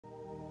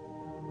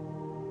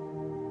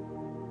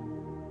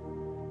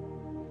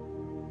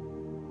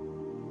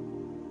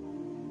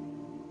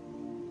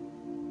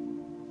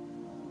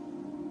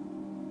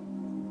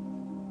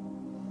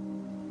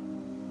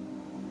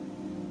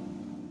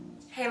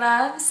Hey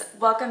loves,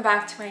 welcome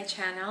back to my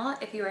channel.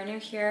 If you are new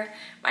here,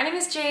 my name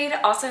is Jade,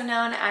 also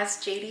known as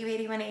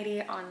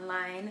Jadeywadey180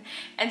 online,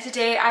 and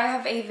today I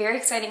have a very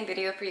exciting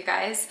video for you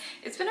guys.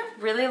 It's been a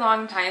really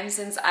long time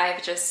since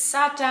I've just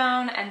sat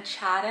down and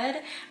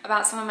chatted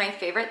about some of my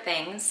favorite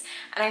things,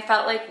 and I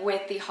felt like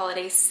with the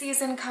holiday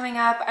season coming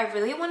up, I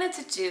really wanted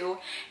to do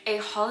a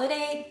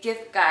holiday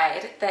gift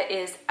guide that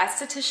is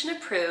esthetician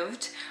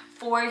approved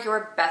for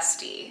your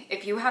bestie.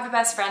 If you have a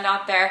best friend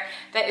out there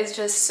that is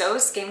just so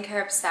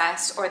skincare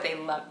obsessed, or they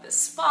love the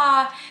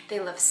spa, they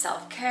love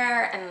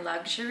self-care and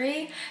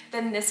luxury,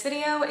 then this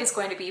video is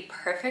going to be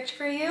perfect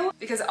for you,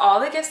 because all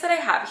the gifts that I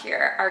have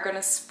here are going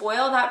to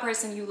spoil that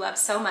person you love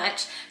so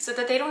much so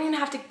that they don't even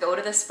have to go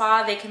to the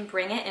spa, they can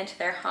bring it into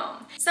their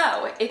home.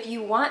 So if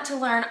you want to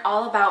learn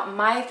all about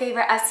my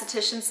favorite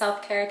esthetician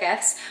self-care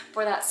gifts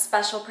for that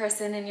special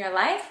person in your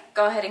life,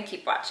 go ahead and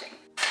keep watching.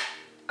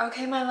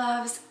 Okay, my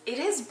loves, it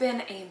has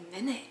been a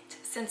minute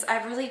since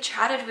I've really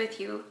chatted with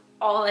you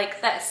all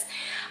like this.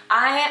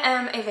 I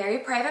am a very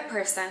private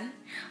person,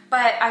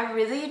 but I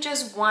really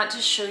just want to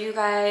show you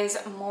guys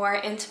more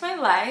into my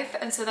life,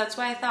 and so that's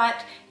why I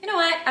thought, you know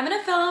what, I'm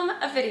gonna film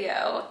a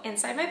video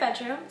inside my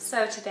bedroom.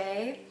 So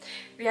today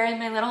we are in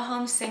my little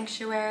home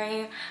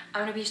sanctuary.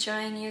 I'm gonna be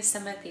showing you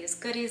some of these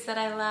goodies that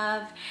I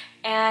love,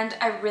 and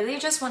I really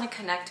just want to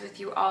connect with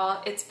you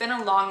all. It's been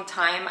a long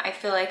time. I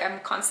feel like I'm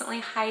constantly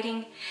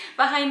hiding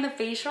behind the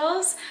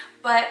facials,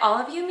 but all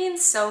of you mean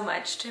so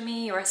much to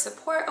me, your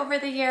support over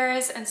the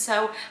years, and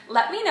so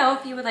let me know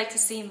if you would like to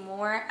see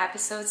more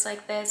episodes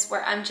like this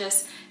where I'm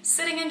just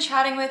sitting and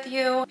chatting with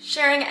you,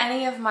 sharing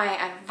any of my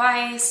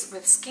advice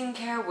with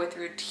skincare, with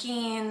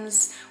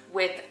routines,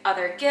 with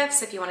other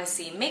gifts. If you want to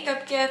see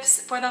makeup gifts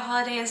for the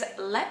holidays,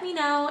 let me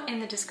know in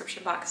the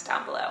description box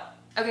down below.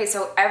 Okay,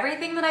 so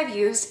everything that I've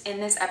used in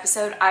this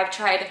episode, I've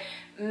tried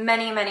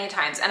many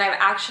times, and I've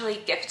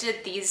actually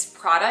gifted these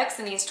products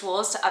and these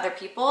tools to other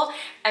people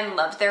and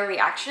loved their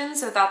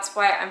reactions, so that's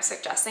why I'm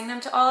suggesting them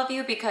to all of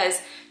you,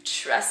 because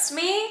trust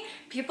me,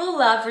 people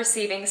love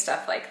receiving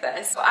stuff like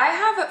this. So I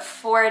have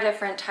 4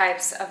 different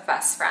types of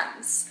best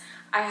friends.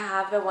 I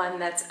have the one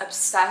that's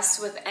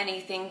obsessed with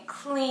anything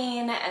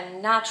clean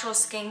and natural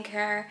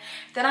skincare.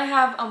 Then I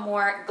have a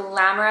more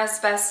glamorous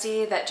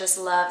bestie that just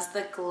loves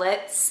the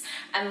glitz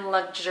and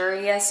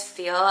luxurious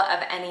feel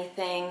of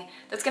anything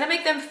that's gonna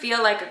make them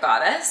feel like a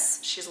goddess.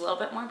 She's a little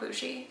bit more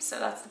bougie, so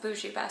that's the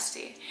bougie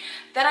bestie.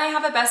 Then I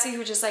have a bestie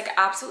who just like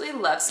absolutely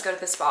loves to go to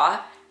the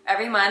spa.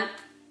 Every month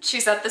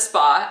she's at the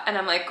spa and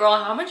I'm like,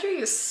 girl, how much are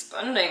you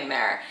spending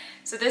there?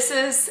 So this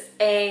is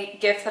a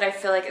gift that I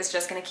feel like is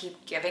just gonna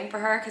keep giving for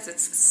her because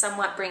it's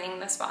somewhat bringing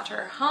the spa to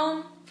her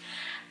home.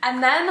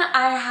 And then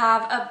I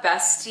have a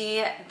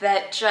bestie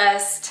that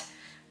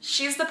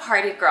she's the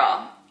party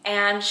girl,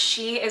 and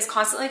she is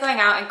constantly going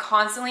out and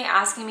constantly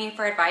asking me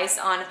for advice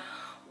on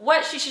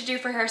what she should do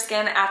for her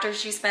skin after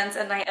she spends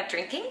a night of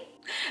drinking.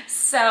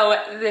 So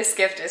this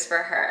gift is for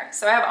her.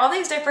 So I have all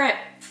these different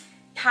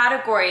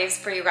categories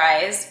for you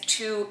guys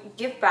to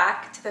give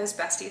back to those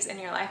besties in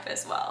your life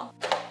as well.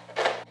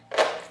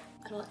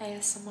 Little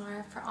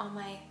ASMR for all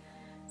my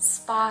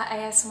spa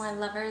ASMR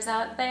lovers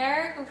out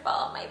there who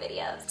follow my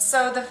videos.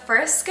 So the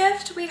first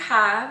gift we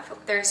have,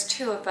 there's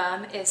 2 of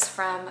them, is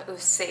from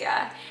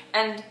OSEA,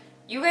 and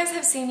you guys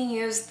have seen me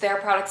use their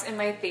products in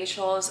my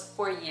facials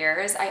for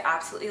years. I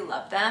absolutely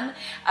love them.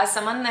 As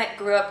someone that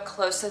grew up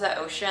close to the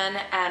ocean,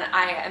 and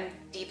I am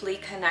deeply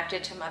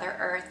connected to Mother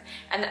Earth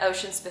and the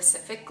ocean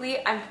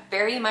specifically, I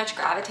very much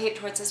gravitate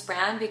towards this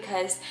brand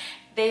because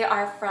they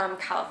are from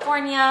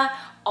California.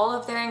 All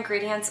of their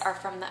ingredients are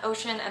from the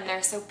ocean and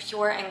they're so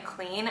pure and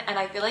clean, and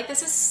I feel like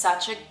this is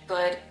such a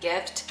good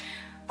gift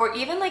for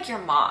even like your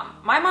mom.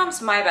 My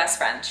mom's my best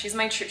friend. She's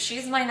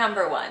my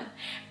number one.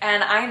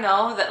 And I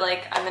know that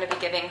like I'm gonna be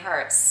giving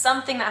her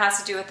something that has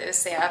to do with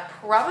OSEA,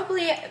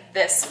 probably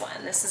this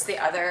one. This is the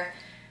other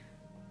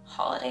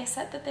holiday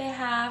set that they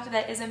have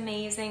that is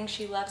amazing.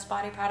 She loves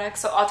body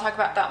products, so I'll talk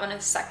about that one in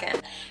a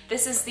second.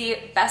 This is the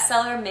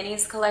Bestseller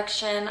Minis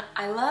collection.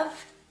 I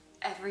love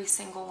every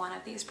single one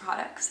of these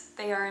products.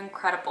 They are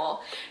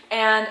incredible.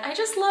 And I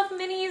just love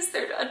minis.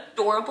 They're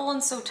adorable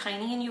and so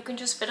tiny, and you can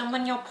just fit them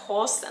in your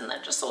purse, and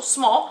they're just so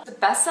small. The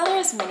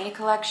Bestsellers Mini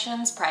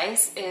Collection's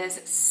price is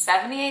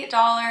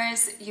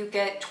 $78. You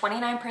get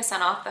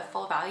 29% off the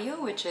full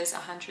value, which is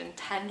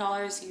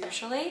 $110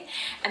 usually.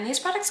 And these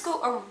products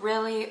go a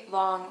really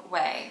long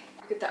way.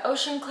 You get the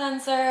Ocean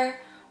Cleanser,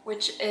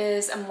 which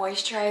is a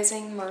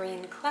moisturizing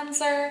marine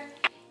cleanser.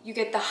 You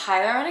get the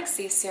Hyaluronic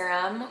Sea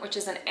Serum, which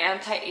is an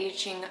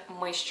anti-aging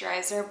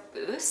moisturizer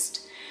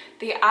boost.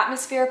 The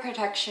Atmosphere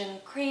Protection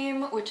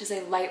Cream, which is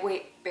a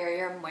lightweight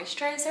barrier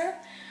moisturizer.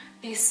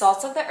 The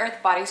Salts of the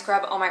Earth Body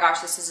Scrub. Oh my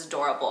gosh, this is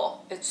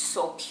adorable. It's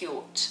so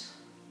cute.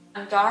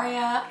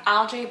 Undaria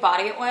Algae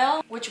Body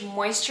Oil, which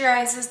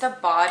moisturizes the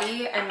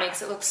body and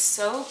makes it look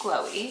so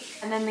glowy.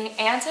 And then the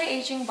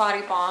Anti-Aging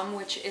Body Balm,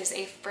 which is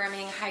a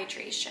firming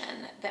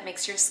hydration that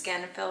makes your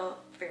skin feel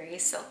very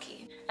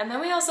silky. And then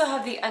we also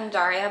have the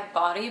Undaria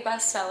Body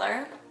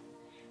Bestseller,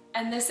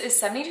 and this is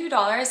 $72.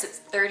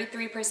 It's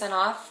 33%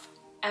 off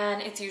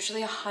and it's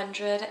usually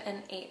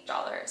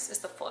 $108 is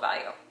the full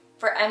value.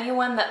 For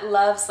anyone that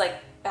loves like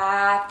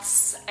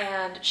baths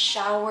and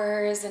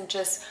showers and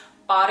just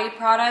body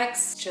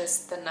products,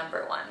 just the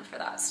 #1 for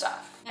that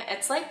stuff.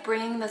 It's like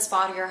bringing the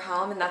spa to your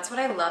home, and that's what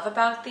I love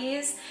about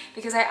these,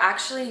 because I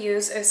actually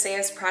use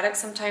OSEA's products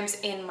sometimes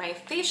in my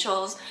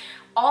facials.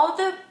 All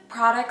the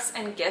products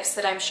and gifts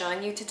that I'm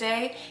showing you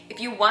today, if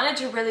you wanted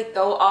to really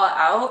go all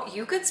out,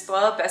 you could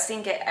spoil a bestie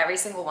and get every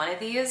single one of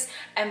these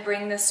and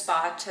bring the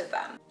spa to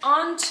them.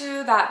 On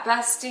to that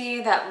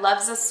bestie that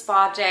loves a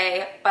spa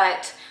day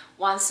but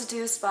wants to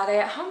do a spa day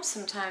at home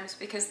sometimes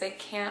because they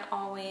can't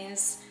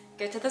always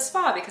get to the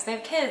spa because they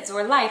have kids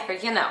or life, or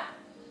you know,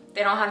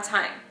 they don't have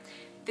time.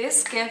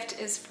 This gift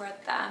is for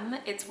them.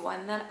 It's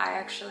one that I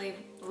actually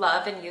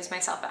love and use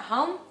myself at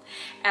home.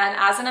 And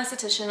as an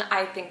esthetician,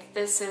 I think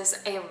this is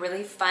a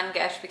really fun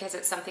gift because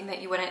it's something that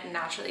you wouldn't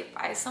naturally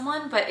buy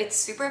someone, but it's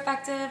super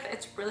effective.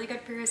 It's really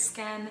good for your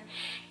skin.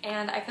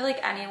 And I feel like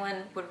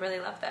anyone would really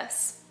love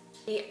this.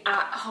 The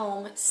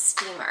at-home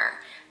steamer.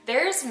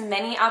 There's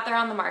many out there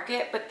on the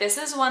market, but this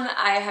is one that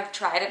I have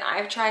tried, and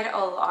I've tried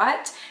a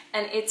lot,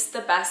 and it's the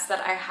best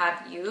that I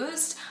have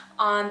used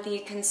on the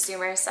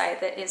consumer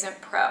side that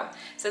isn't pro.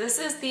 So this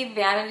is the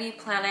Vanity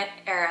Planet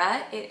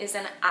Era. It is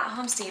an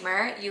at-home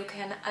steamer. You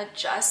can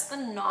adjust the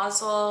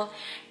nozzle,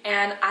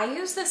 and I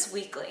use this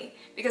weekly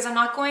because I'm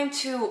not going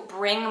to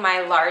bring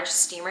my large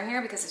steamer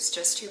here because it's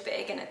just too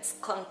big and it's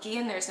clunky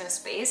and there's no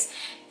space.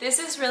 This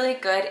is really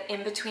good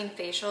in between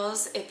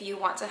facials if you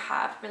want to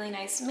have really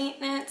nice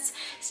maintenance.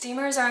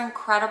 Steamers are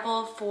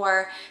incredible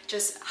for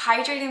just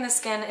hydrating the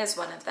skin is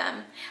one of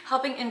them,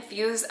 helping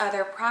infuse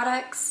other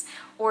products,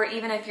 or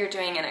even if you're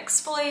doing an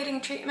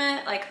exfoliating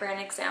treatment, like for an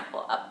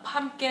example, a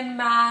pumpkin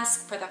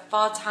mask for the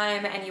fall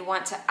time and you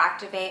want to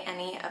activate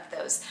any of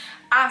those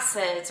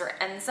acids or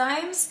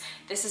enzymes,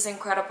 this is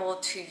incredible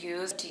to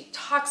use.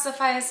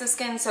 Detoxifies the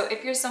skin. So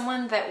if you're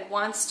someone that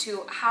wants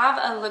to have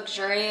a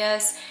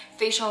luxurious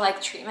facial-like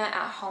treatment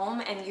at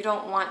home and you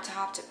don't want to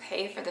have to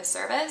pay for the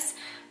service,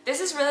 this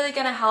is really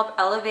gonna help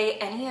elevate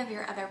any of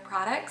your other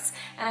products,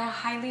 and I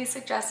highly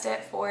suggest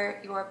it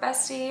for your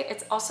bestie.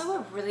 It's also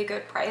a really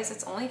good price.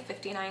 It's only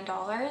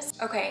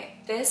 $59. Okay,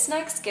 this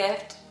next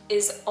gift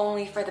is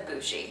only for the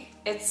bougie.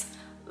 It's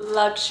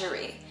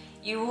luxury.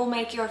 You will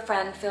make your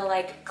friend feel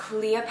like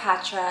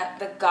Cleopatra,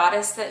 the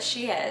goddess that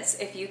she is,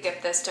 if you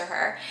give this to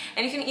her.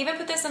 And you can even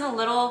put this in a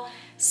little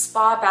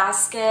spa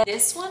basket.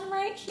 This one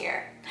right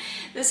here.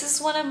 This is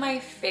one of my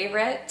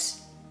favorite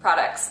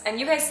products, and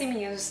you guys see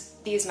me use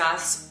these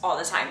masks all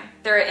the time.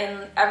 They're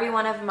in every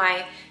one of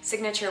my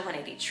signature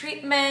 180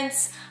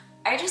 treatments.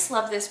 I just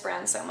love this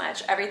brand so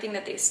much, everything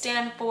that they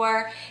stand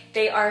for.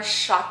 They are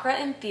chakra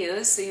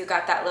infused, so you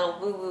got that little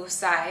woo-woo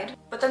side.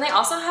 But then they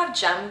also have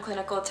gem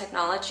clinical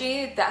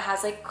technology that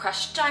has like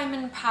crushed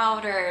diamond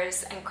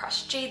powders and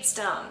crushed jade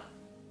stone.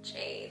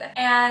 Jade.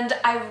 And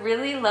I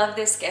really love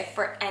this gift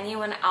for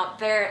anyone out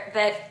there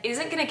that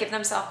isn't gonna give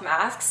themselves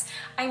masks.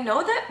 I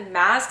know that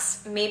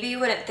masks, maybe you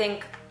wouldn't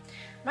think,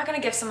 I'm not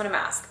gonna give someone a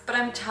mask, but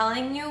I'm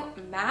telling you,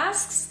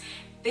 masks,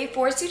 they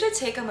force you to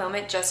take a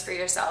moment just for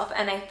yourself.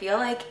 And I feel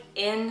like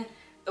in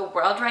the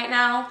world right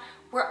now,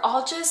 we're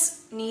all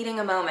just needing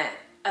a moment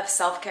of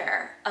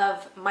self-care,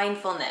 of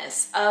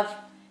mindfulness, of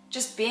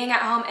just being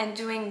at home and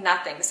doing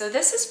nothing. So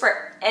this is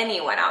for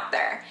anyone out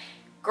there,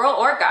 girl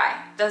or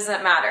guy,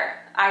 doesn't matter.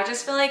 I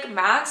just feel like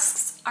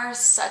masks are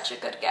such a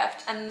good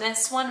gift. And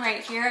this one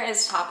right here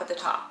is top of the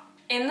top.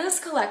 In this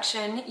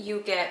collection,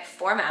 you get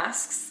 4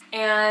 masks,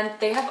 and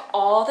they have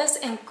all this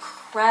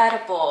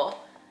incredible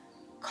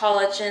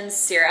collagen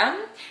serum.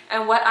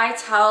 And what I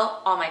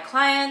tell all my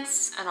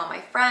clients and all my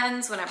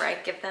friends whenever I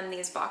give them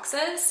these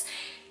boxes,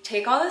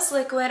 take all this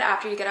liquid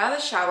after you get out of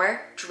the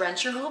shower,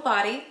 drench your whole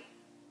body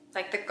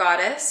like the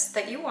goddess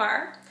that you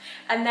are,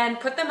 and then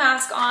put the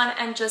mask on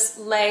and just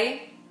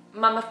lay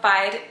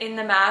mummified in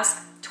the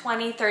mask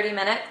 20-30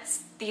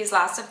 minutes. These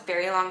last a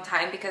very long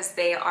time because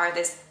they are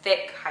this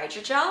thick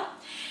hydrogel.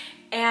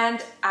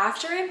 And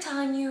after, I'm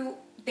telling you,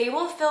 they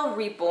will feel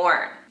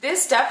reborn.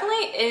 This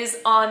definitely is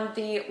on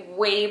the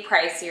way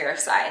pricier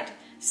side.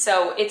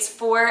 So it's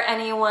for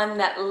anyone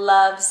that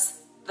loves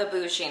the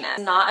bouginess.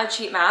 Not a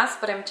cheap mask,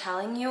 but I'm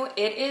telling you,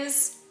 it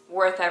is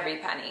worth every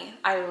penny.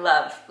 I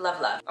love,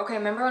 love, love. Okay,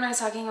 remember when I was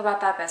talking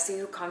about that bestie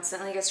who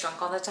constantly gets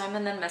drunk all the time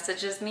and then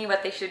messages me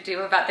what they should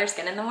do about their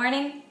skin in the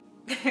morning?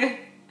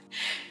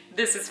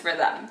 This is for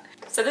them.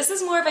 So this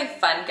is more of a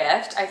fun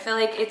gift. I feel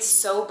like it's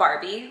so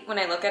Barbie when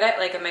I look at it,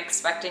 like I'm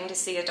expecting to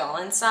see a doll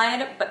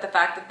inside, but the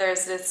fact that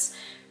there's this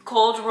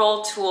cold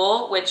roll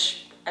tool,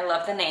 which I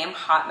love the name,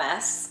 Hot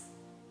Mess.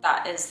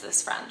 that is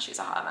this friend. She's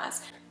a hot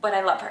mess, but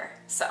I love her.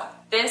 So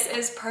this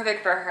is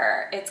perfect for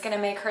her. It's gonna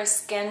make her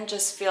skin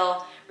just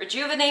feel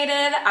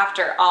rejuvenated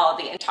after all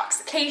the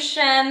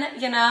intoxication,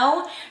 you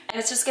know? And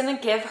it's just gonna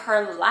give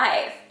her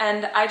life.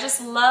 And I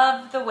just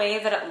love the way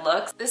that it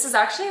looks. This is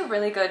actually a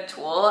really good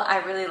tool. I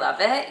really love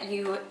it.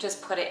 You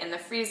just put it in the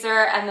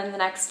freezer, and then the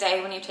next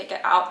day when you take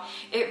it out,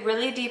 it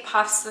really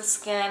depuffs the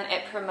skin.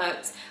 It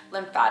promotes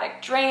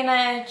lymphatic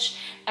drainage,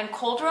 and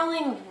cold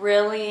rolling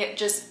really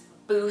just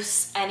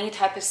boosts any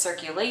type of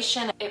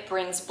circulation. It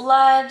brings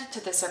blood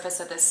to the surface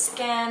of the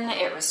skin.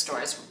 It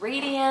restores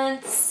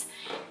radiance.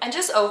 And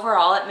just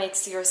overall, it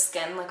makes your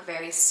skin look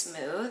very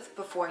smooth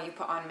before you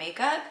put on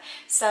makeup.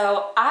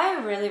 So I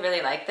really,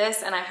 really like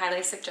this, and I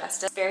highly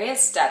suggest it. It's very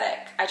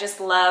aesthetic. I just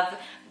love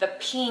the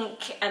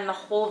pink and the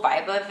whole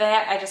vibe of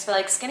it. I just feel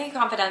like Skinny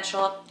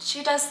Confidential,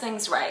 she does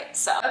things right.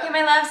 So, okay,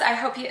 my loves, I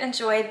hope you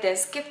enjoyed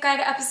this gift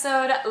guide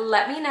episode.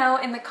 Let me know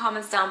in the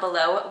comments down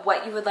below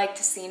what you would like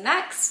to see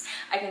next.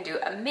 I can do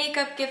a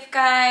makeup gift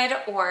guide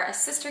or a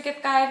sister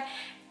gift guide.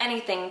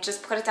 Anything,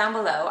 just put it down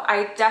below.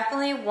 I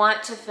definitely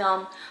want to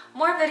film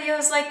more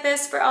videos like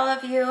this for all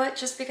of you,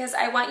 just because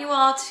I want you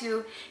all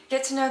to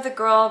get to know the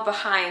girl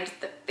behind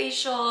the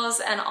facials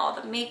and all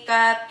the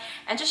makeup,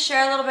 and just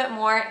share a little bit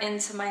more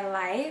into my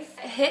life.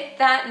 Hit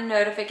that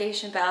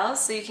notification bell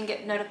so you can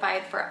get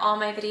notified for all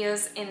my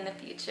videos in the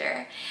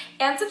future.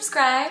 And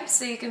subscribe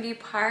so you can be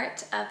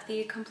part of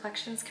the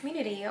Complexions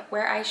community,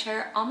 where I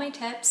share all my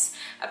tips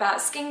about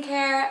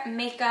skincare,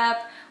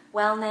 makeup,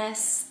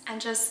 wellness,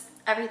 and just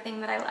everything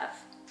that I love.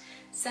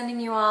 Sending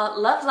you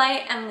all love,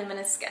 light, and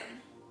luminous skin.